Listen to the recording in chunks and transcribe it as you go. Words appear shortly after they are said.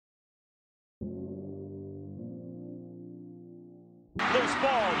Loose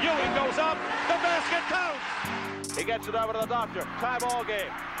ball. Ewing goes up. The basket counts. He gets it over to the doctor. Tie ball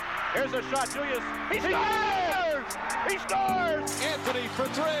game. Here's a shot. Julius. He scores! He scores! Anthony for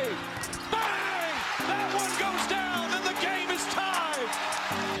three. Bang! That one goes down, and the game is tied.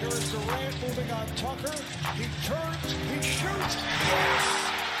 Here is Durant moving on Tucker. He turns. He shoots. Yes!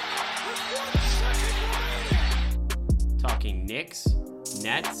 With 1 second remaining. Talking Knicks,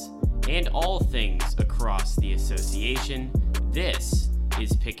 Nets, and all things across the association, this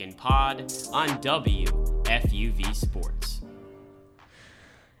is Pick and Pod on WFUV Sports.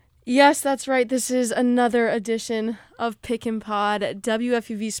 Yes, that's right. This is another edition of Pick and Pod,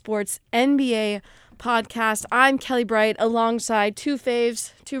 WFUV Sports NBA podcast. I'm Kelly Bright alongside two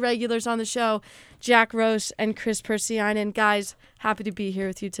faves, two regulars on the show, Jack Rose and Chris Persianen. Guys, happy to be here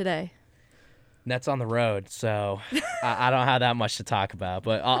with you today. Nets on the road, so I don't have that much to talk about,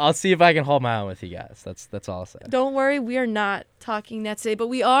 but I'll see if I can hold my own with you guys. That's all I'll say. Don't worry, we are not talking Nets today, but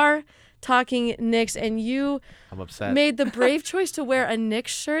we are talking Knicks, and you I'm upset. made the brave choice to wear a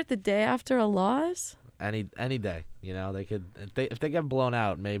Knicks shirt the day after a loss. Any day, you know, they could if they get blown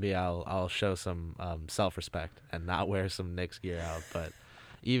out, maybe I'll show some self-respect and not wear some Knicks gear out, but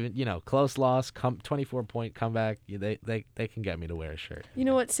even, you know, close loss, 24-point comeback, they can get me to wear a shirt. You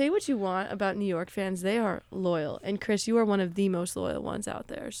know what? Say what you want about New York fans. They are loyal. And Chris, you are one of the most loyal ones out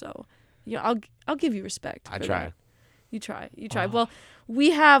there. So, you know, I'll give you respect. I for try. that. You try. Well, we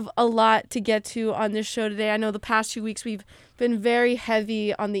have a lot to get to on this show today. I know the past 2 weeks we've been very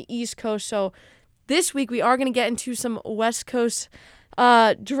heavy on the East Coast. So this week we are going to get into some West Coast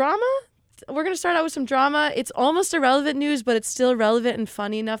drama. We're going to start out with some drama. It's almost irrelevant news, but it's still relevant and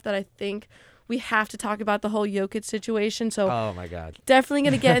funny enough that I think we have to talk about the whole Jokic situation. So Oh, my God. definitely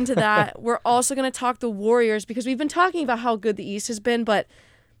going to get into that. We're also going to talk the Warriors because we've been talking about how good the East has been, but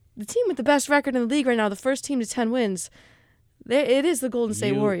the team with the best record in the league right now, the first team to 10 wins, it is the Golden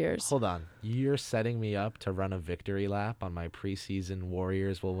State Warriors. Hold on. You're setting me up to run a victory lap on my preseason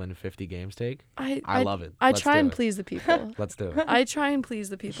Warriors will win 50 games take? I love it. I Let's try do and it. please the people. Let's do it. I try and please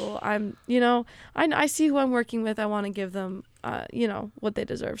the people. I see who I'm working with. I want to give them, what they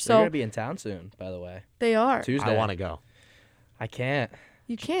deserve. They're So going to be in town soon, by the way. they are. Tuesday. I want to go. I can't.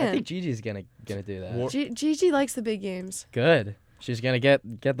 You I can't. think Gigi's going to do that. Gigi likes the big games. Good. She's going to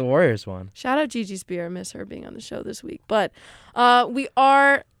get the Warriors one. Shout out Gigi Spear. I miss her being on the show this week. But we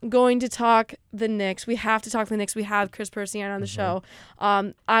are going to talk the Knicks. We have to talk the Knicks. We have Chris Persian on the show.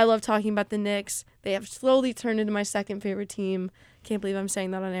 I love talking about the Knicks. They have slowly turned into my second favorite team. Can't believe I'm saying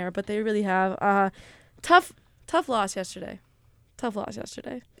that on air, but they really have. Tough loss yesterday.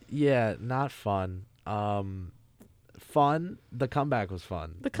 Yeah, not fun. Fun. The comeback was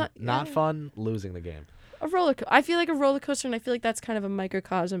fun. Not fun losing the game. I feel like a roller coaster, and I feel like that's kind of a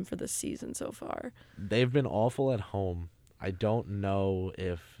microcosm for this season so far. They've been awful at home. I don't know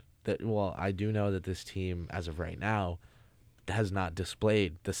if that. Well, I do know that this team, as of right now, has not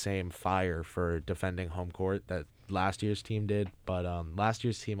displayed the same fire for defending home court that last year's team did. But last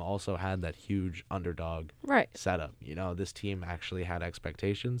year's team also had that huge underdog setup. You know, this team actually had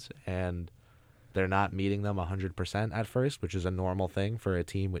expectations, and they're not meeting them 100% at first, which is a normal thing for a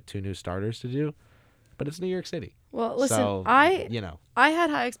team with two new starters to do. But it's New York City. Well, listen, so, I had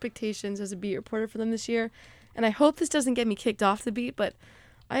high expectations as a beat reporter for them this year, and I hope this doesn't get me kicked off the beat, but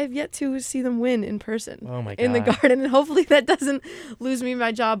I have yet to see them win in person in the Garden, and hopefully that doesn't lose me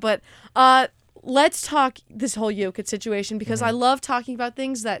my job. But let's talk this whole Jokic situation because I love talking about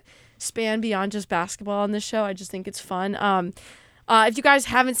things that span beyond just basketball on this show. I just think it's fun. If you guys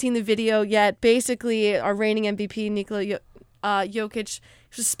haven't seen the video yet, basically our reigning MVP, Nikola Jokic,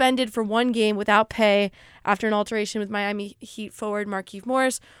 suspended for 1 game without pay after an altercation with Miami Heat forward Markieff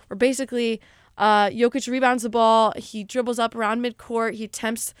Morris, where basically Jokic rebounds the ball, he dribbles up around midcourt, he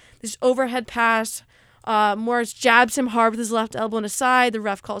attempts this overhead pass, Morris jabs him hard with his left elbow in his side, the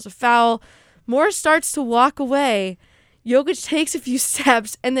ref calls a foul, Morris starts to walk away, Jokic takes a few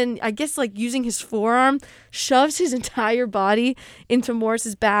steps and then, I guess like using his forearm, shoves his entire body into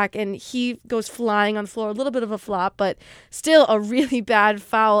Morris's back and he goes flying on the floor. A little bit of a flop, but still a really bad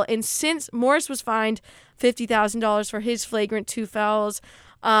foul. And since Morris was fined $50,000 for his flagrant 2 fouls,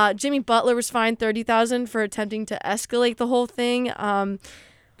 Jimmy Butler was fined $30,000 for attempting to escalate the whole thing.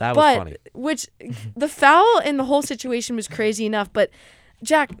 That was funny. Which the foul in the whole situation was crazy enough, but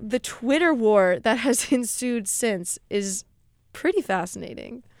Jack, the Twitter war that has ensued since is pretty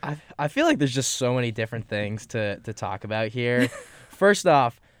fascinating. I feel like there's just so many different things to talk about here. First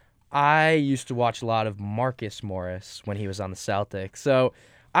off, I used to watch a lot of Marcus Morris when he was on the Celtics. So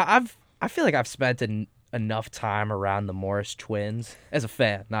I feel like I've spent enough time around the Morris twins as a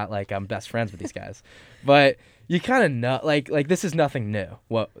fan, not like I'm best friends with these guys. But you kind of know, like this is nothing new.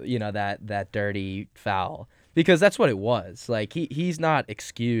 What that dirty foul, because that's what it was. Like he's not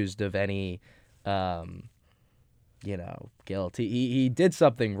excused of any, guilt. He did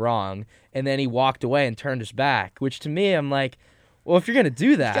something wrong, and then he walked away and turned his back. Which to me, I'm like, well, if you're gonna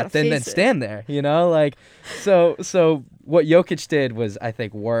do that, then stand there. So what Jokic did was, I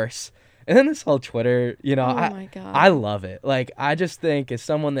think, worse. And then this whole Twitter, my God. I love it. Like, I just think as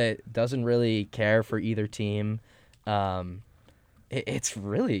someone that doesn't really care for either team, it's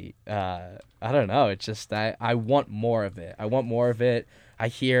really, I don't know. It's just, I want more of it. I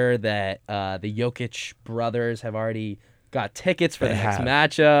hear that the Jokic brothers have already got tickets for the next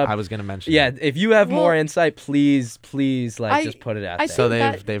matchup. I was going to mention that. that. If you have more insight, please, just put it out there. So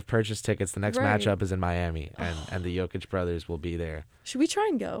they've purchased tickets. The next matchup is in Miami, and the Jokic brothers will be there. Should we try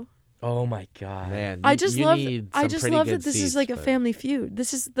and go? Oh my God, man! I just love that this is like a family feud.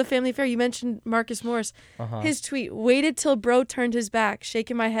 This is the family affair. You mentioned Marcus Morris. His tweet: "Waited till bro turned his back,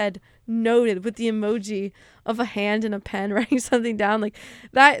 shaking my head, noted," with the emoji of a hand and a pen writing something down. Like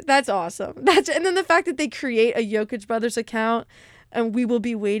that's awesome. And then the fact that they create a Jokic Brothers account and we will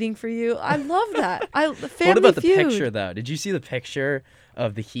be waiting for you. I love that. What about the picture though? Did you see the picture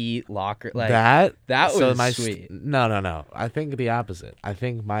of the Heat locker? Like that was sweet. No. I think the opposite. I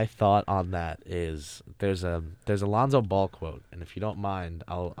think my thought on that is there's a Lonzo Ball quote, and if you don't mind,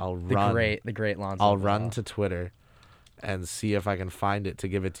 I'll run the great Lonzo. I'll run to Twitter and see if I can find it to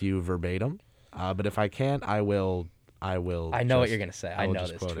give it to you verbatim. But if I can't, I will. I know what you're gonna say. I know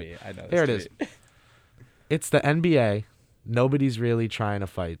this tweet. Here it is. It's the NBA. Nobody's really trying to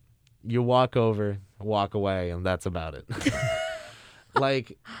fight. You walk over, walk away, and that's about it.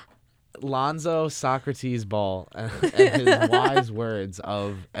 Like Lonzo, Socrates Ball, and his wise words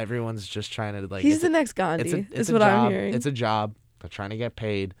of everyone's just trying to like. He's the next Gandhi. Is what job. I'm hearing. It's a job. They're trying to get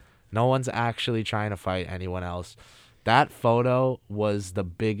paid. No one's actually trying to fight anyone else. That photo was the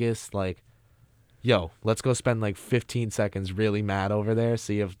biggest like. Yo, let's go spend like 15 seconds really mad over there,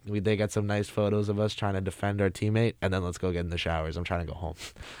 see if they get some nice photos of us trying to defend our teammate, and then let's go get in the showers. I'm trying to go home.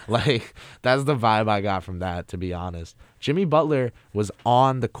 Like, that's the vibe I got from that, to be honest. Jimmy Butler was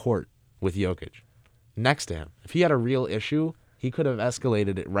on the court with Jokic next to him. If he had a real issue, he could have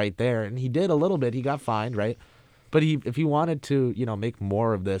escalated it right there, and he did a little bit. He got fined, right? But if he wanted to, make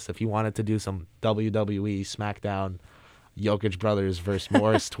more of this, if he wanted to do some WWE SmackDown Jokic brothers versus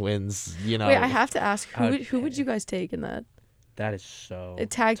Morris twins, Wait, I have to ask, who would you guys take in that? That is so a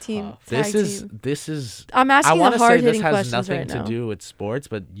tag tough. team. This is. I'm asking the hard-hitting questions this has nothing right now. to do with sports,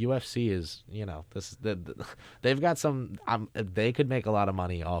 but UFC is, they've got some. They could make a lot of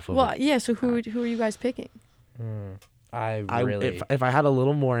money off of it. Well, yeah. So who are you guys picking? If I had a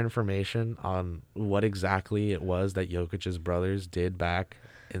little more information on what exactly it was that Jokic's brothers did back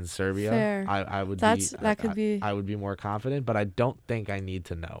in Serbia, Fair. I would I would be more confident, but I don't think I need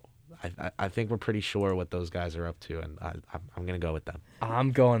to know. I think we're pretty sure what those guys are up to, and I'm gonna go with them.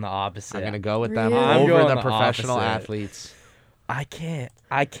 I'm going the opposite. I'm gonna go with them Really? over the professional athletes. I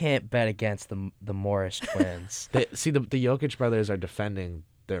can't bet against the Morris twins. The Jokic brothers are defending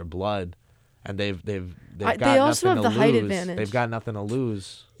their blood, and they've got they also nothing have to the height lose. advantage. They've got nothing to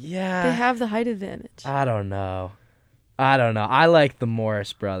lose. Yeah, They have the height advantage. I don't know. I like the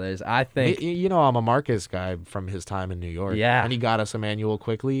Morris brothers. I think I'm a Marcus guy from his time in New York. Yeah, and he got us Emmanuel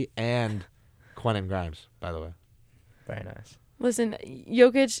Quickly and Quentin Grimes, by the way. Very nice. Listen,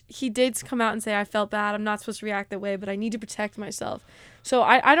 Jokic, he did come out and say, I felt bad. I'm not supposed to react that way, but I need to protect myself. So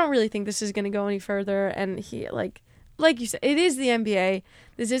I don't really think this is going to go any further. And he, like you said, it is the NBA.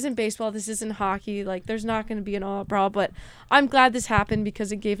 This isn't baseball. This isn't hockey. Like, there's not going to be an all-out brawl. But I'm glad this happened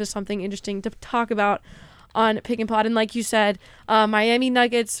because it gave us something interesting to talk about on Pick and Pod. And like you said, Miami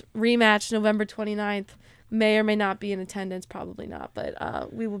Nuggets rematch November 29th. May or may not be in attendance. Probably not.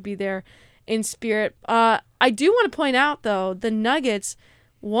 But we will be there in spirit. I do want to point out, though, the Nuggets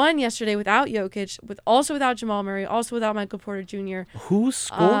won yesterday without Jokic, also without Jamal Murray, also without Michael Porter Jr. Who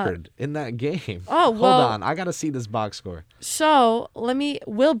scored in that game? Oh, well. Hold on. I got to see this box score. So,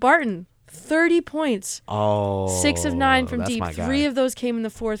 Will Barton, 30 points. Oh. 6 of 9 from deep. 3 of those came in the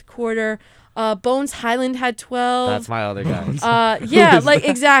fourth quarter. Bones Highland had 12. That's my other guy. Yeah, like,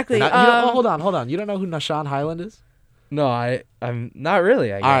 exactly. Hold on. You don't know who Nashawn Highland is? No, I'm not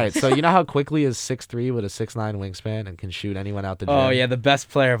really, I guess. All right, so you know how Quickly is 6'3" with a 6'9" wingspan and can shoot anyone out the gym? Oh, yeah, the best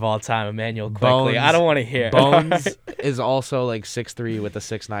player of all time, Emmanuel Quickly. I don't want to hear. Bones is also like 6'3" with a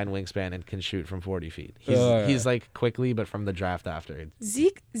 6'9" wingspan and can shoot from 40 feet. He's like Quickly, but from the draft after.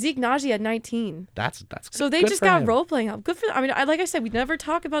 Zeke Naji had 19. That's so they good just for got him. role playing help. Good for them. I mean, like I said, we never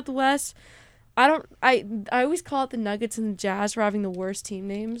talk about the West. I always call it the Nuggets and the Jazz for having the worst team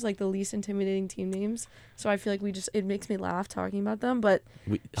names, like the least intimidating team names. So I feel like it makes me laugh talking about them. But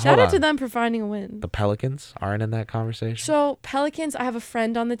shout out to them for finding a win. The Pelicans aren't in that conversation? So Pelicans, I have a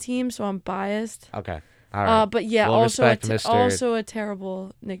friend on the team, so I'm biased. Okay. All right. But yeah, we'll also a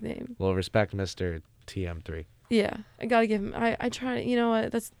terrible nickname. We'll respect Mr. TM3. Yeah, I gotta give him. I try. You know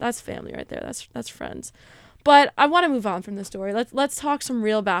what? That's family right there. That's friends. But I want to move on from this story. Let's talk some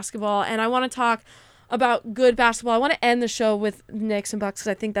real basketball, and I want to talk about good basketball. I want to end the show with Knicks and Bucks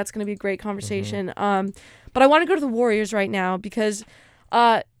because I think that's going to be a great conversation. But I want to go to the Warriors right now because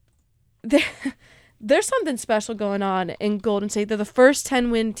there's something special going on in Golden State. They're the first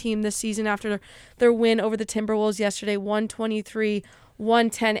 10-win team this season after their win over the Timberwolves yesterday, 123-110.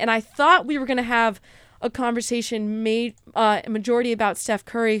 And I thought we were going to have a conversation made a majority about Steph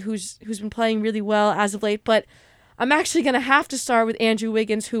Curry, who's been playing really well as of late. But I'm actually going to have to start with Andrew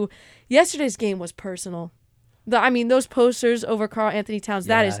Wiggins, who yesterday's game was personal. Those posters over Karl Anthony Towns,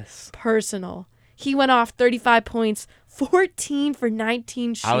 that is personal. He went off 35 points, 14 for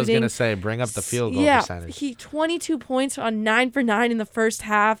 19 shooting. I was going to say, bring up the field goal percentage. He 22 points on 9 for 9 in the first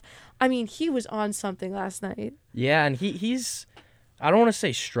half. He was on something last night. Yeah, and he's... I don't want to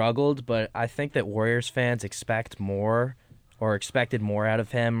say struggled, but I think that Warriors fans expected more out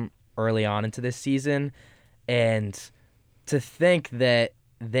of him early on into this season. And to think that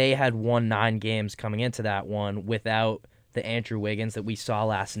they had won 9 games coming into that one without the Andrew Wiggins that we saw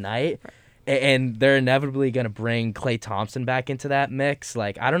last night, and they're inevitably going to bring Klay Thompson back into that mix.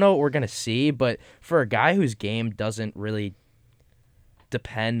 Like, I don't know what we're going to see, but for a guy whose game doesn't really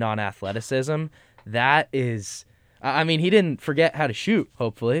depend on athleticism, that is... he didn't forget how to shoot,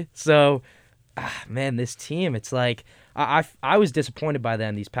 hopefully. So, man, this team, it's like I was disappointed by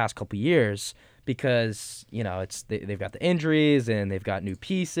them these past couple years because, they've got the injuries and they've got new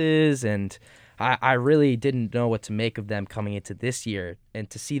pieces, and I really didn't know what to make of them coming into this year. And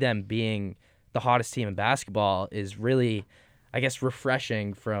to see them being the hottest team in basketball is really, I guess,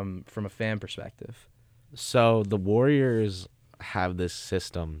 refreshing from a fan perspective. So the Warriors have this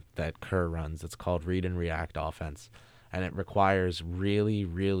system that Kerr runs. It's called read and react offense, and it requires really,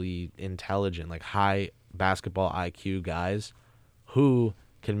 really intelligent, like high basketball IQ guys who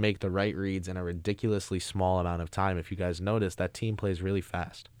can make the right reads in a ridiculously small amount of time. If you guys notice, that team plays really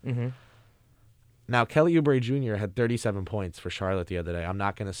fast. Mm-hmm. Now, Kelly Oubre Jr. had 37 points for Charlotte the other day. I'm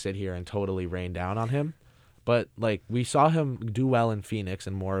not going to sit here and totally rain down on him, but we saw him do well in Phoenix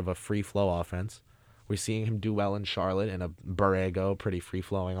in more of a free flow offense. We're seeing him do well in Charlotte in a Borrego, pretty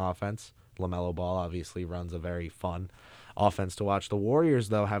free-flowing offense. LaMelo Ball obviously runs a very fun offense to watch. The Warriors,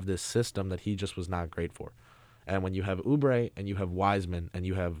 though, have this system that he just was not great for. And when you have Oubre and you have Wiseman and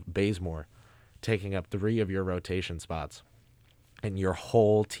you have Bazemore taking up 3 of your rotation spots, and your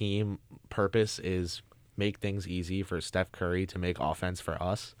whole team purpose is make things easy for Steph Curry to make offense for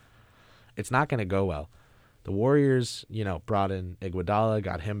us, it's not going to go well. The Warriors, brought in Iguodala,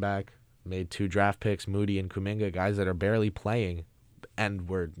 got him back, made 2 draft picks, Moody and Kuminga, guys that are barely playing and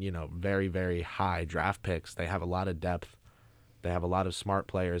were, very, very high draft picks. They have a lot of depth. They have a lot of smart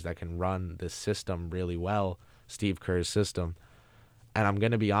players that can run this system really well, Steve Kerr's system. And I'm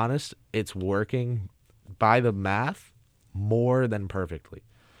going to be honest, it's working by the math more than perfectly.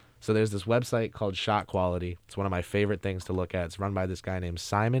 So there's this website called Shot Quality. It's one of my favorite things to look at. It's run by this guy named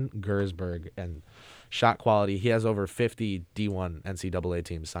Simon Gersberg, and Shot Quality, he has over 50 D1 NCAA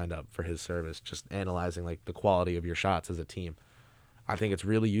teams signed up for his service, just analyzing the quality of your shots as a team. I think it's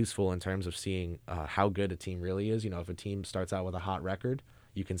really useful in terms of seeing how good a team really is. If a team starts out with a hot record,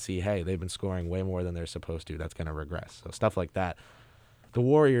 you can see, hey, they've been scoring way more than they're supposed to. That's going to regress. So stuff like that. The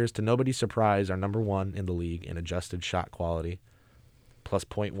Warriors, to nobody's surprise, are number 1 in the league in adjusted shot quality, plus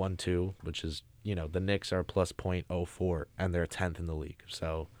 .12, which is, the Knicks are plus .04, and they're 10th in the league.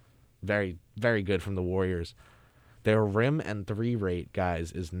 So very, very good from the Warriors. Their rim and 3 rate,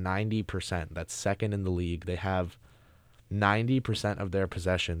 guys, is 90%. That's second in the league. They have 90% of their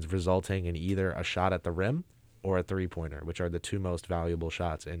possessions resulting in either a shot at the rim or a 3-pointer, which are the 2 most valuable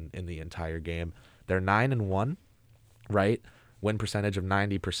shots in the entire game. They're 9-1, right? Win percentage of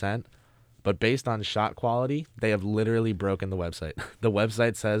 90%. But based on shot quality, they have literally broken the website. The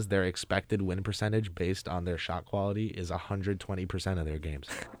website says their expected win percentage based on their shot quality is 120% of their games.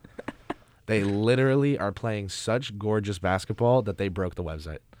 They literally are playing such gorgeous basketball that they broke the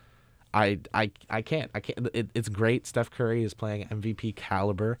website. I can't. It's great. Steph Curry is playing MVP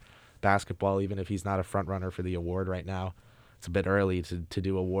caliber basketball, even if he's not a front runner for the award right now. It's a bit early to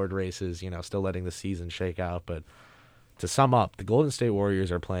do award races, still letting the season shake out. But to sum up, the Golden State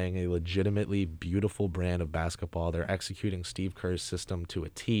Warriors are playing a legitimately beautiful brand of basketball. They're executing Steve Kerr's system to a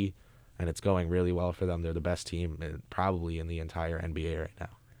T, and it's going really well for them. They're the best team probably in the entire NBA right now.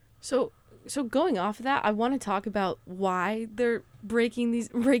 So going off of that, I want to talk about why they're breaking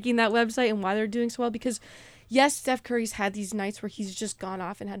that website and why they're doing so well. Because yes, Steph Curry's had these nights where he's just gone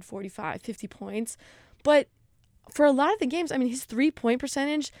off and had 45, 50 points, but for a lot of the games, I mean, his 3-point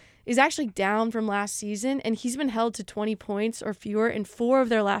percentage is actually down from last season, and he's been held to 20 points or fewer in 4 of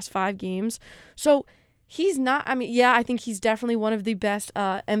their last 5 games. So he's not, I mean, yeah, I think he's definitely one of the best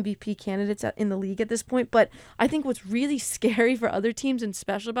MVP candidates in the league at this point, but I think what's really scary for other teams and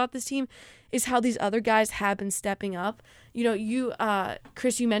special about this team is how these other guys have been stepping up. You know,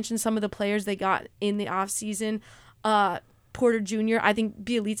 Chris, you mentioned some of the players they got in the offseason. Porter Jr., I think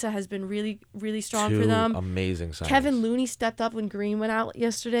Bielitsa has been really, really strong for them. Amazing signings. Kevin Looney stepped up when Green went out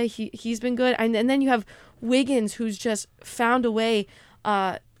yesterday. He's been good. And then you have Wiggins, who's just found a way.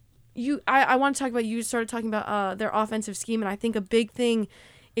 I want to talk about, you started talking about their offensive scheme, and I think a big thing,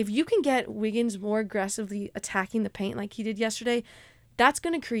 if you can get Wiggins more aggressively attacking the paint like he did yesterday, that's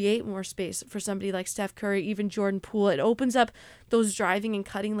going to create more space for somebody like Steph Curry, even Jordan Poole. It opens up those driving and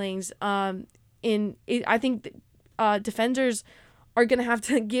cutting lanes. I think defenders are going to have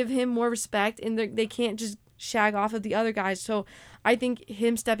to give him more respect, and they can't just shag off of the other guys. So I think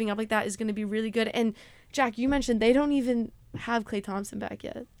him stepping up like that is going to be really good. And Jack, you mentioned they don't even have Klay Thompson back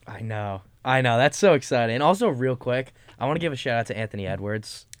yet. I know. That's so exciting. And also, real quick, I want to give a shout out to Anthony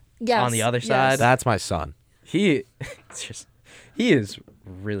Edwards. Yes, on the other side. That's my son. He is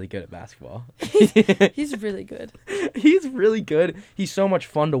really good at basketball. He's really good. He's really good. He's so much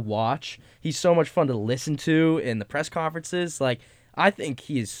fun to watch. He's so much fun to listen to in the press conferences. Like, I think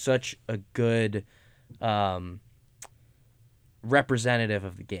he is such a good representative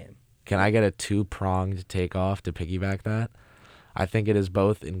of the game. Can I get a 2-pronged takeoff to piggyback that? I think it is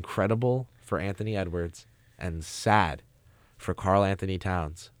both incredible for Anthony Edwards and sad for Karl Anthony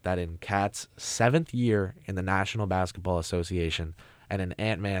Towns that in Cat's 7th year in the National Basketball Association and in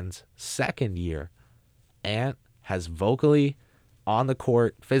Ant-Man's 2nd year, Ant has vocally, on the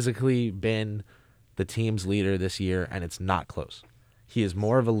court, physically been the team's leader this year, and it's not close. He is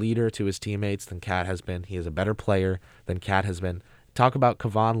more of a leader to his teammates than Cat has been. He is a better player than Cat has been. Talk about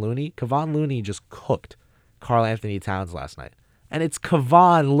Kevon Looney. Kevon Looney just cooked Karl Anthony Towns last night. And it's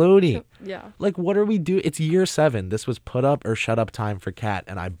Kevon Looney. Yeah. Like, what are we doing? It's year 7. This was put up or shut up time for Cat,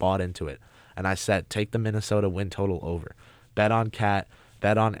 and I bought into it. And I said, take the Minnesota win total over. Bet on Cat.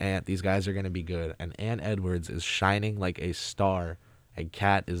 Bet on Ant. These guys are going to be good. And Ant Edwards is shining like a star, and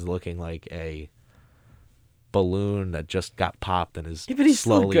Cat is looking like a balloon that just got popped and is but he's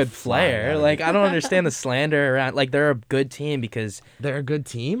slowly still a good player. Like, I don't understand the slander around. Like, they're a good team because they're a good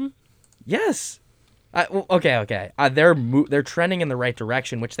team. Yes. Okay. They're trending in the right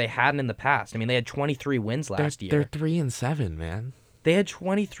direction, which they hadn't in the past. I mean, they had 23 wins last year. They're 3-7, man. They had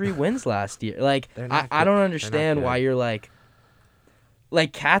 23 wins last year. Like, I don't understand why you're like,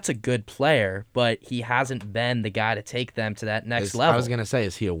 Cat's a good player, but he hasn't been the guy to take them to that next level. I was gonna say,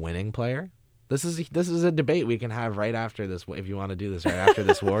 is he a winning player? This is a debate we can have right after this. If you want to do this right after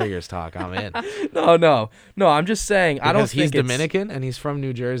this Warriors talk, I'm in. No. I'm just saying. Because I don't think he's Dominican and he's from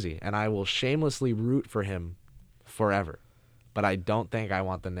New Jersey, and I will shamelessly root for him forever. But I don't think I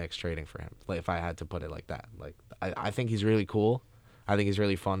want the Knicks trading for him. Like, if I had to put it like that, like I think he's really cool. I think he's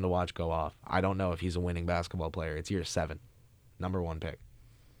really fun to watch go off. I don't know if he's a winning basketball player. It's year 7, number 1 pick.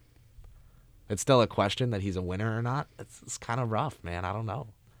 It's still a question that he's a winner or not. It's kind of rough, man. I don't know.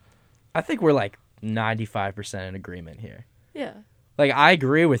 I think we're like 95% in agreement here. Yeah. Like, I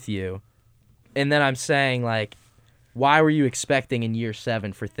agree with you. And then I'm saying, like, why were you expecting in year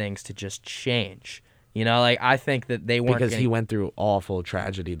 7 for things to just change? You know, like, I think that they weren't because he went through awful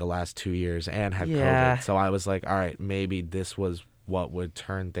tragedy the last 2 years and had COVID. So I was like, all right, maybe this was what would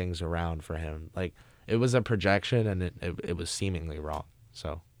turn things around for him. Like, it was a projection, and it was seemingly wrong.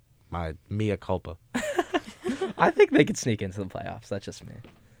 So, my mea culpa. I think they could sneak into the playoffs. That's just me.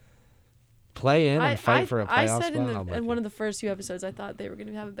 Play in and fight for a playoff spot. I said in one of the first few episodes, I thought they were going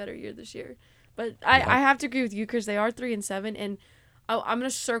to have a better year this year. But I have to agree with you, Chris. They are 3-7, and I'm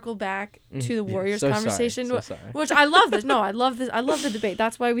going to circle back to the Warriors conversation, which I love this. No, I love this. I love the debate.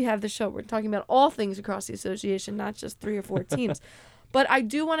 That's why we have the show. We're talking about all things across the association, not just 3 or 4 teams. But I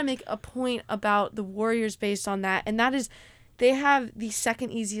do want to make a point about the Warriors based on that, and that is they have the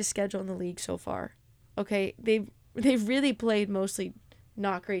second easiest schedule in the league so far. Okay, they've really played mostly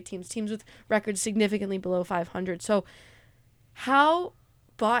not great teams with records significantly below 500. So how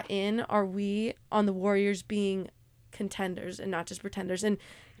bought in are we on the Warriors being contenders and not just pretenders. And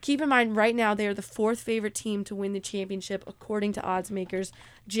keep in mind, right now, they are the 4th favorite team to win the championship, according to odds makers.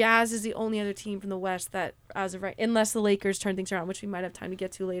 Jazz is the only other team from the West that, as of right, unless the Lakers turn things around, which we might have time to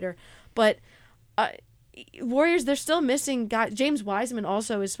get to later. But Warriors, they're still missing guys. James Wiseman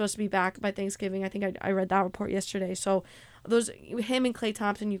also is supposed to be back by Thanksgiving. I think I read that report yesterday. So him and Klay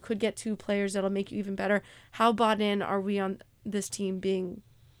Thompson, you could get 2 players that'll make you even better. How bought in are we on this team being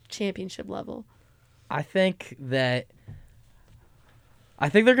championship level? I think they're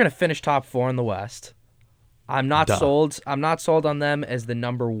going to finish top 4 in the West. I'm not sold. I'm not sold on them as the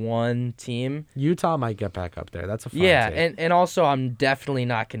number 1 team. Utah might get back up there. That's a fun take. and also I'm definitely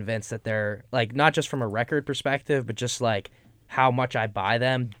not convinced that they're like, not just from a record perspective, but just like how much I buy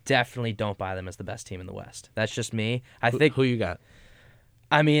them. Definitely don't buy them as the best team in the West. That's just me. I think who you got?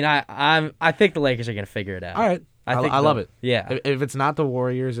 I mean, I think the Lakers are going to figure it out. All right. I love it. Yeah. If it's not the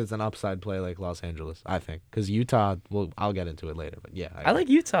Warriors, it's an upside play like Los Angeles, I think. Because Utah, I'll get into it later. But yeah. I like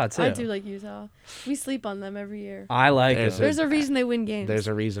Utah, too. I do like Utah. We sleep on them every year. I like it. There's a reason they win games. There's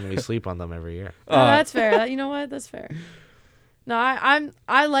a reason we sleep on them every year. Oh, that's fair. You know what? That's fair. No,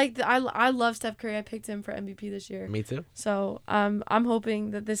 I love Steph Curry. I picked him for MVP this year. Me too. So I'm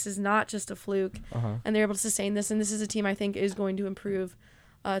hoping that this is not just a fluke, and they're able to sustain this. And this is a team I think is going to improve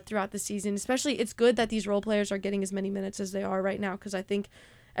throughout the season. Especially, it's good that these role players are getting as many minutes as they are right now, because I think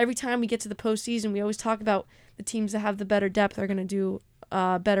every time we get to the postseason, we always talk about the teams that have the better depth are going to do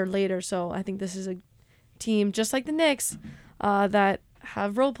better later. So I think this is a team just like the Knicks that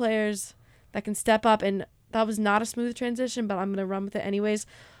have role players that can step up. And that was not a smooth transition, but I'm going to run with it anyways.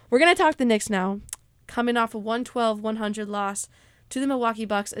 We're going to talk the Knicks now, coming off a 112-100 loss to the Milwaukee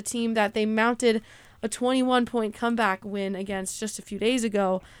Bucks, a team that they mounted a 21-point comeback win against just a few days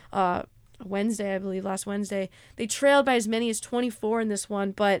ago, Wednesday, I believe, last Wednesday. They trailed by as many as 24 in this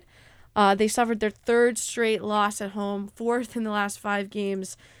one, but they suffered their 3rd straight loss at home, 4th in the last 5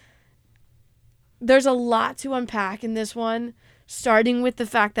 games. There's a lot to unpack in this one, starting with the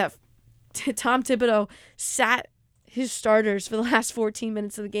fact that Tom Thibodeau sat his starters for the last 14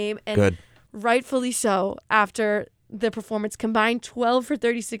 minutes of the game, and rightfully so after the performance. Combined 12 for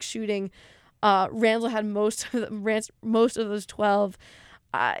 36 shooting. Randall had most of those 12.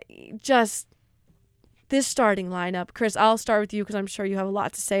 Just this starting lineup. Chris, I'll start with you because I'm sure you have a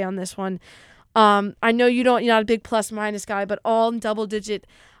lot to say on this one. I know you're not a big plus minus guy, but all double digit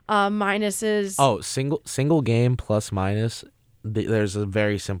minuses. Oh, single game plus minus. There's a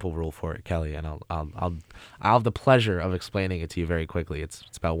very simple rule for it, Kelly, and I'll have the pleasure of explaining it to you very quickly. It's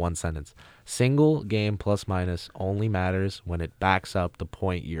about 1 sentence. Single game plus minus only matters when it backs up the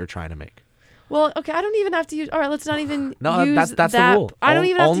point you're trying to make. Well, okay, I don't even have to use. All right, let's not even use that's that. The rule. I don't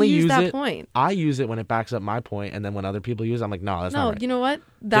even have to use that point. I use it when it backs up my point, and then when other people use it, I'm like, no, that's not right. No, you know what?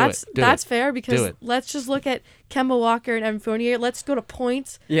 That's fair, because let's just look at Kemba Walker and Evan Fournier. Let's go to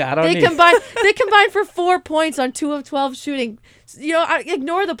points. Yeah, I don't. They combined for 4 points on 2 of 12 shooting.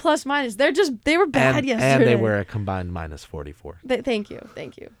 Ignore the plus minus. They were bad yesterday. And they were a combined minus 44. Thank you.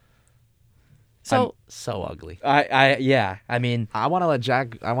 So I'm so ugly. I mean, I want to let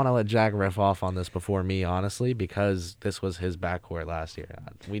Jack riff off on this before me, honestly, because this was his backcourt last year.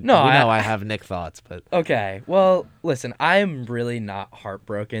 We know I have Nick thoughts, but okay. Well, listen, I'm really not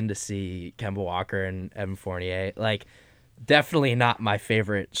heartbroken to see Kemba Walker and Evan Fournier. Like, definitely not my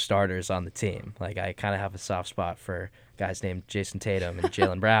favorite starters on the team. Like, I kind of have a soft spot for guys named Jason Tatum and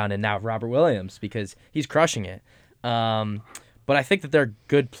Jaylen Brown and now Robert Williams because he's crushing it. But I think that they're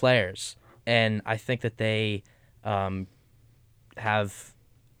good players. And I think that they have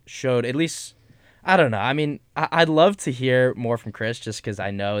showed, at least, I don't know. I mean, I'd love to hear more from Chris just because I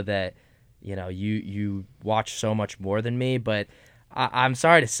know that, you watch so much more than me. But I'm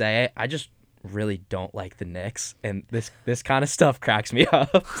sorry to say, I just really don't like the Knicks. And this kind of stuff cracks me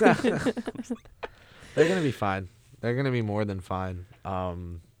up. They're going to be fine. They're going to be more than fine.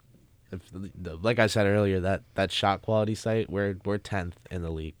 Like I said earlier, that shot quality site, we're 10th in the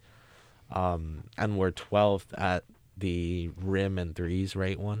league. And we're 12th at the rim and threes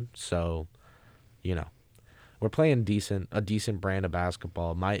rate one. So, we're playing a decent brand of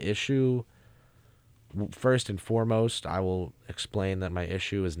basketball. My issue, first and foremost, I will explain that my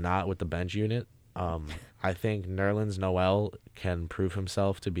issue is not with the bench unit. I think Nerlens Noel can prove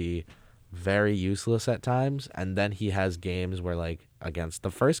himself to be very useless at times. And then he has games where, like, in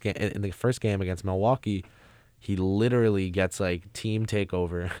the first game against Milwaukee, he literally gets like team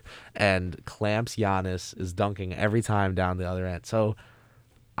takeover and clamps Giannis, is dunking every time down the other end. So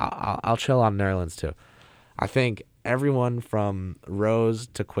I'll chill on Nerlens too. I think everyone from Rose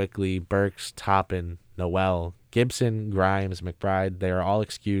to Quickly, Burks, Toppin, Noel, Gibson, Grimes, McBride, they are all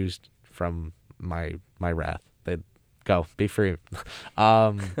excused from my wrath. Go. Be free.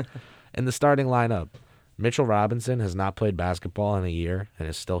 In the starting lineup, Mitchell Robinson has not played basketball in a year and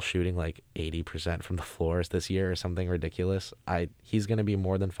is still shooting like 80% from the floors this year or something ridiculous. He's going to be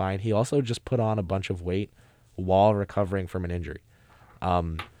more than fine. He also just put on a bunch of weight while recovering from an injury.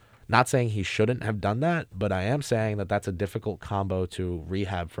 Not saying he shouldn't have done that, but I am saying that that's a difficult combo to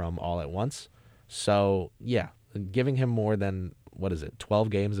rehab from all at once. So, yeah, giving him more than, 12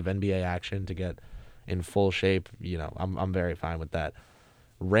 games of NBA action to get in full shape, I'm very fine with that.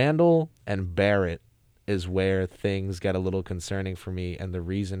 Randall and Barrett is where things get a little concerning for me, and the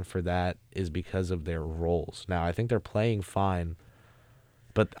reason for that is because of their roles. Now, I think they're playing fine,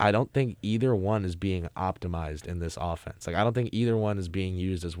 but I don't think either one is being optimized in this offense. Like, I don't think either one is being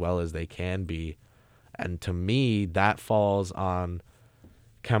used as well as they can be, and to me, that falls on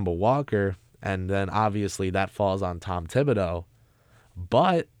Kemba Walker, and then obviously that falls on Tom Thibodeau,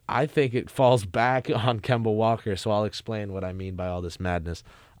 but I think it falls back on Kemba Walker, so I'll explain what I mean by all this madness.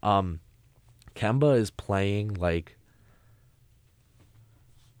 Kemba is playing like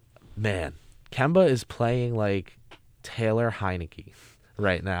Taylor Heineke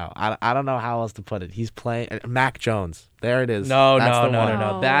right now. I don't know how else to put it. He's playing Mac Jones. There it is. No.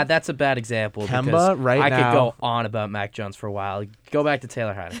 one. That's a bad example. Kemba right I now, could go on about Mac Jones for a while. Go back to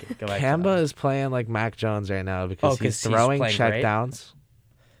Taylor Heineke. Kemba is playing like Mac Jones right now because he's throwing checkdowns.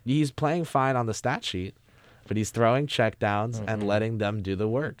 He's playing fine on the stat sheet, but he's throwing checkdowns and letting them do the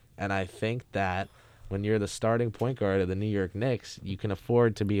work. And I think that when you're the starting point guard of the New York Knicks, you can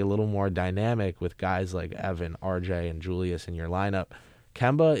afford to be a little more dynamic with guys like Evan, RJ, and Julius in your lineup.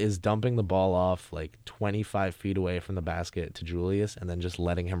 Kemba is dumping the ball off like 25 feet away from the basket to Julius and then just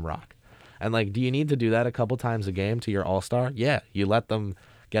letting him rock. And, like, do you need to do that a couple times a game to your all-star? Yeah, you let them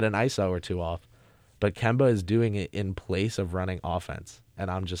get an ISO or two off. But Kemba is doing it in place of running offense. And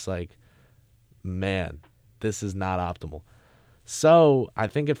I'm just like, man, this is not optimal. So I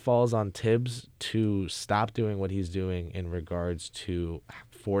think it falls on Tibbs to stop doing what he's doing in regards to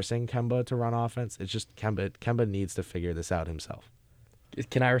forcing Kemba to run offense. It's just Kemba needs to figure this out himself.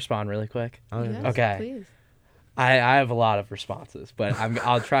 Can I respond really quick? Oh, yeah. Yes, Okay. Please. I have a lot of responses, but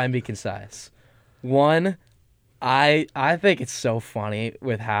I'll try and be concise. One, I think it's so funny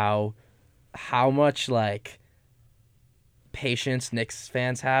with how much like patience Knicks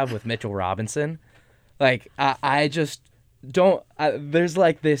fans have with Mitchell Robinson. Like I just don't. There's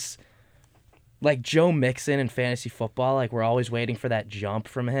like this, like Joe Mixon in fantasy football. Like we're always waiting for that jump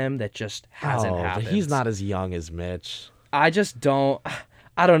from him that just hasn't happened. But he's not as young as Mitch. I just don't.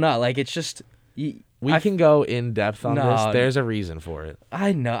 I don't know. Like it's just. We can go in depth on this. There's a reason for it.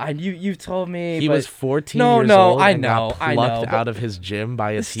 I know. You told me. He was 14 years old and got plucked out of his gym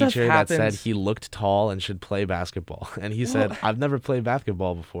by a this stuff teacher that said happens. he looked tall and should play basketball. And he said, I've never played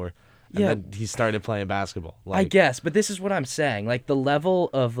basketball before. And then he started playing basketball. I guess, but this is what I'm saying. Like the level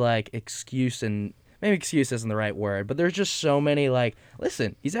of like excuse, and maybe excuse isn't the right word, but there's just so many like,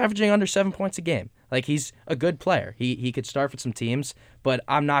 listen, he's averaging under 7 points a game. Like he's a good player. He could start for some teams, but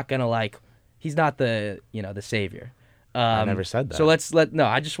I'm not gonna like. He's not the savior. I never said that. So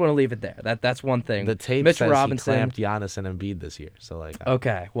I just want to leave it there. That's one thing. The tape Mitchell says Robinson he clamped Giannis and Embiid this year. So like.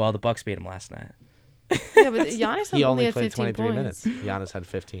 Okay, well the Bucks beat him last night. Yeah, but Giannis He only had played 15 23 points. minutes. Giannis had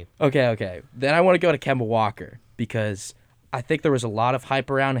 15. Okay. Then I want to go to Kemba Walker because I think there was a lot of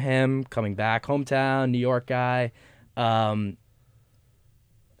hype around him coming back, hometown, New York guy. In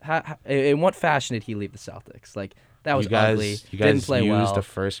what fashion did he leave the Celtics? Like that was ugly. You guys didn't play used well. a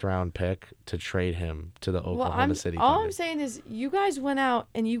first-round pick to trade him to the Oklahoma City Thunder. All I'm saying is you guys went out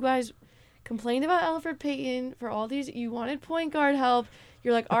and you guys complained about Elfrid Payton for all these. You wanted point guard help.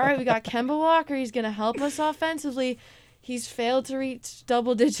 You're like, all right, we got Kemba Walker. He's going to help us offensively. He's failed to reach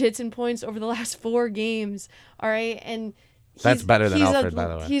double digits in points over the last 4 games. All right. And that's better than Elfrid, by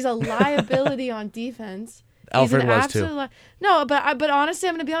the way. He's a liability on defense. Elfrid was too. No, but honestly,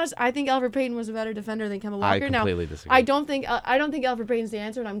 I'm going to be honest. I think Elfrid Payton was a better defender than Kemba Walker. I completely disagree. I don't think Elfrid Payton's the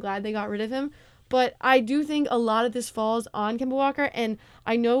answer, and I'm glad they got rid of him. But I do think a lot of this falls on Kemba Walker. And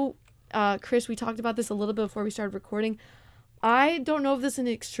I know, Chris, we talked about this a little bit before we started recording. I don't know if this is an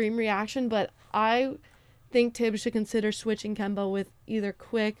extreme reaction, but I think Tibbs should consider switching Kemba with either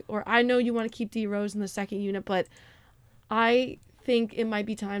Quick or I know you want to keep D Rose in the second unit, but I think it might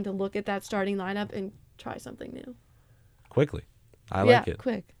be time to look at that starting lineup and try something new. Quickly. I like it.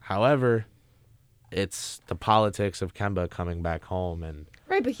 Quick. However, it's the politics of Kemba coming back home and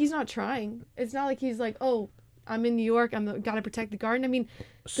right, but he's not trying. It's not like he's like, oh, I'm in New York. Got to protect the Garden. I mean,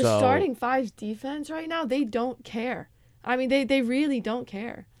 the starting five's defense right now, they don't care. I mean, they really don't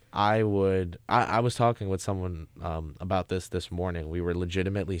care. I was talking with someone about this morning. We were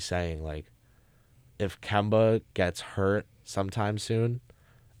legitimately saying, like, if Kemba gets hurt sometime soon,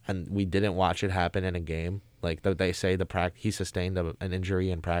 and we didn't watch it happen in a game, like they say he sustained an injury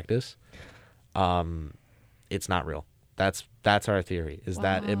in practice, it's not real. That's our theory, is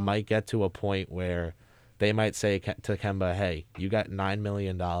that it might get to a point where they might say to Kemba, hey, you got $9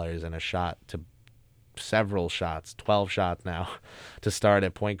 million and a shot to several shots, 12 shots now, to start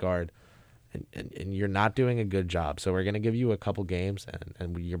at point guard, and you're not doing a good job. So we're going to give you a couple games,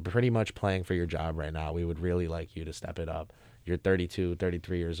 and you're pretty much playing for your job right now. We would really like you to step it up. You're 32,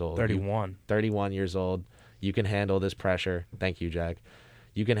 33 years old. 31. 31 years old. You can handle this pressure. Thank you, Jack.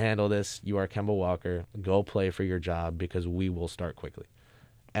 You can handle this. You are Kemba Walker. Go play for your job because we will start quickly.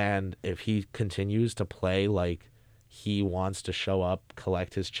 And if he continues to play like he wants to show up,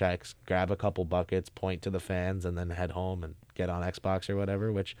 collect his checks, grab a couple buckets, point to the fans, and then head home and get on Xbox or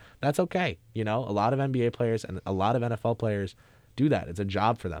whatever, which that's okay. You know, a lot of NBA players and a lot of NFL players do that. It's a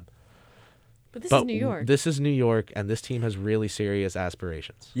job for them. But this is New York. This is New York, and this team has really serious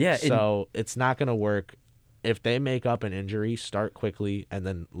aspirations. Yeah. So it's not going to work. If they make up an injury, start quickly, and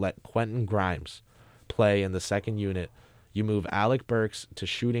then let Quentin Grimes play in the second unit. You move Alec Burks to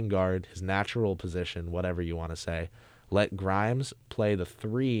shooting guard, his natural position, whatever you want to say. Let Grimes play the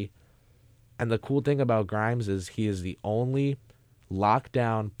 3. And the cool thing about Grimes is he is the only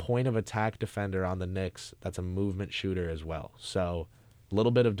lockdown point of attack defender on the Knicks that's a movement shooter as well. So a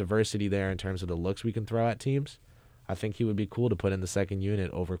little bit of diversity there in terms of the looks we can throw at teams. I think he would be cool to put in the second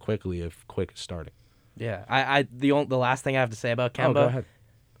unit over Quickly if Quick is starting. Yeah. The last thing I have to say about Kemba, go ahead.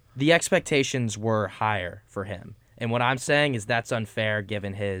 The expectations were higher for him. And what I'm saying is that's unfair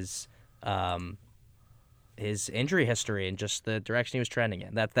given his injury history and just the direction he was trending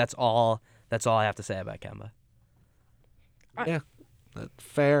in. That's all I have to say about Kemba. Yeah,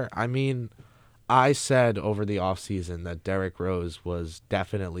 fair. I mean, I said over the offseason that Derrick Rose was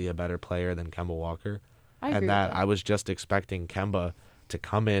definitely a better player than Kemba Walker. I agree and with that that. I was just expecting Kemba to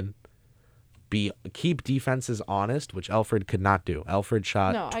come in, keep defenses honest, which Elfrid could not do. Elfrid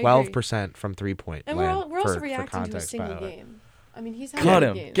shot 12% from 3-point and land. we're also for reacting to a context, single by the way. game. I mean, he's had Cut a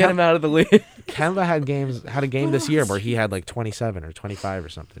him. game. Get him out of the league. Kemba had a game this year where he had like 27 or 25 or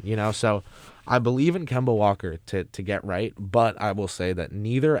something, you know? So I believe in Kemba Walker to get right, but I will say that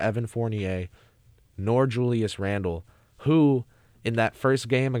neither Evan Fournier nor Julius Randle, who in that first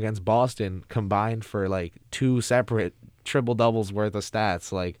game against Boston combined for like 2 separate triple-doubles worth of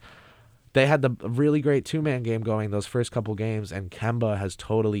stats, like they had the really great 2-man game going those first couple games, and Kemba has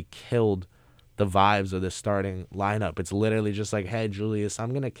totally killed the vibes of this starting lineup. It's literally just like, hey, Julius,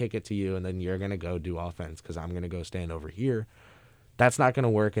 I'm going to kick it to you, and then you're going to go do offense because I'm going to go stand over here. That's not going to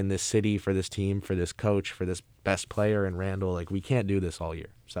work in this city for this team, for this coach, for this best player in Randall. Like, we can't do this all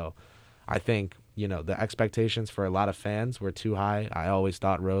year. So I think, you know, the expectations for a lot of fans were too high. I always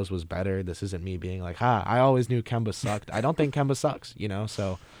thought Rose was better. This isn't me being like, I always knew Kemba sucked. I don't think Kemba sucks, you know?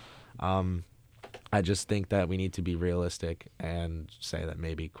 So I just think that we need to be realistic and say that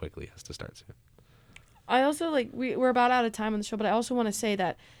maybe Quickly has to start soon. I also, we're about out of time on the show, but I also want to say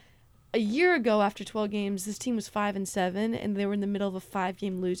that a year ago, after 12 games, this team was 5-7, and they were in the middle of a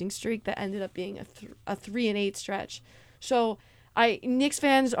 5-game losing streak that ended up being a 3-8 stretch. So Knicks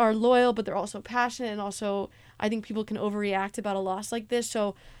fans are loyal, but they're also passionate, and also I think people can overreact about a loss like this.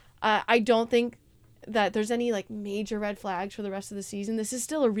 So I don't think that there's any major red flags for the rest of the season. This is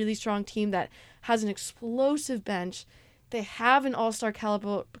still a really strong team that has an explosive bench. They have an all-star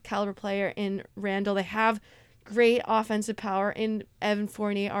caliber player in Randall. They have great offensive power in Evan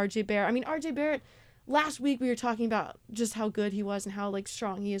Fournier, RJ Barrett. I mean, RJ Barrett, last week we were talking about just how good he was and how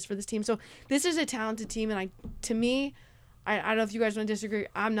strong he is for this team. So this is a talented team, and I don't know if you guys want to disagree.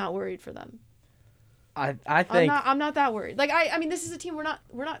 I'm not worried for them. I think I'm not that worried. I mean, this is a team we're not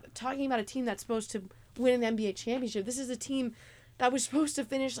talking about a team that's supposed to win an NBA championship. This is a team that was supposed to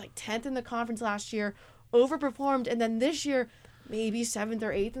finish 10th in the conference last year, overperformed, and then this year maybe 7th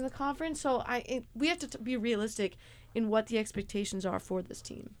or 8th in the conference. So we have to be realistic in what the expectations are for this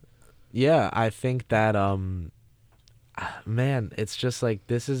team. Yeah, I think that man, it's just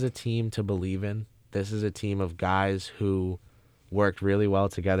this is a team to believe in. This is a team of guys who worked really well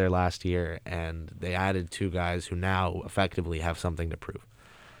together last year, and they added 2 guys who now effectively have something to prove.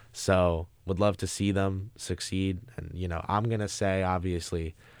 So would love to see them succeed. And, I'm going to say,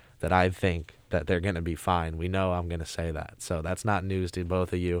 obviously, that I think that they're going to be fine. We know I'm going to say that. So that's not news to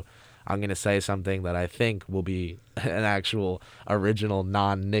both of you. I'm going to say something that I think will be an actual original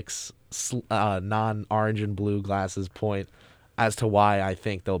non-Knicks, non-orange and blue glasses point as to why I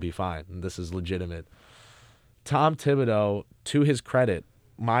think they'll be fine. And this is legitimate. Tom Thibodeau, to his credit,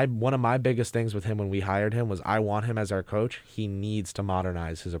 one of my biggest things with him when we hired him was I want him as our coach. He needs to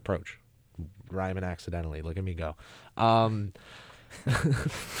modernize his approach. rhyming accidentally. Look at me go.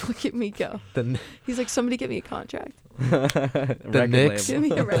 Look at me go. He's like, somebody get me a contract. The Knicks. Give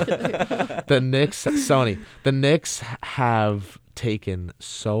me a record label. The Knicks, Sony. The Knicks have taken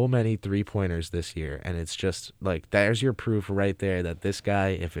so many 3-pointers this year, and it's just like, there's your proof right there that this guy,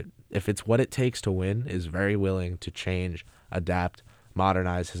 if it's what it takes to win, is very willing to change, adapt,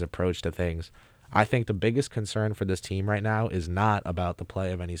 modernize his approach to things. I think the biggest concern for this team right now is not about the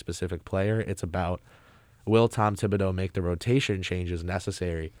play of any specific player. It's about, will Tom Thibodeau make the rotation changes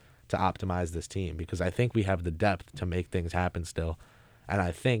necessary to optimize this team? Because I think we have the depth to make things happen still. And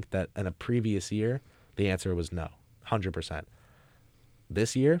I think that in a previous year, the answer was no, 100%.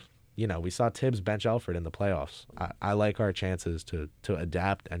 This year, we saw Tibbs bench Alfred in the playoffs. I like our chances to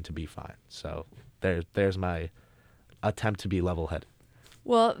adapt and to be fine. So there's my attempt to be level-headed.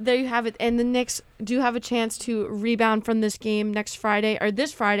 Well, there you have it. And the Knicks do have a chance to rebound from this game this Friday.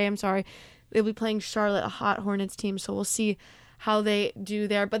 They'll be playing Charlotte, a hot Hornets team, so we'll see how they do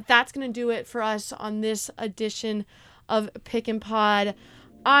there. But that's going to do it for us on this edition of Pick and Pod.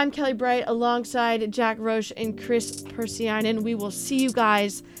 I'm Kelly Bright alongside Jack Roche and Chris Persianen. We will see you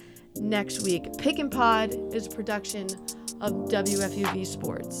guys next week. Pick and Pod is a production of WFUV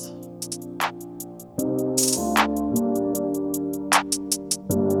Sports.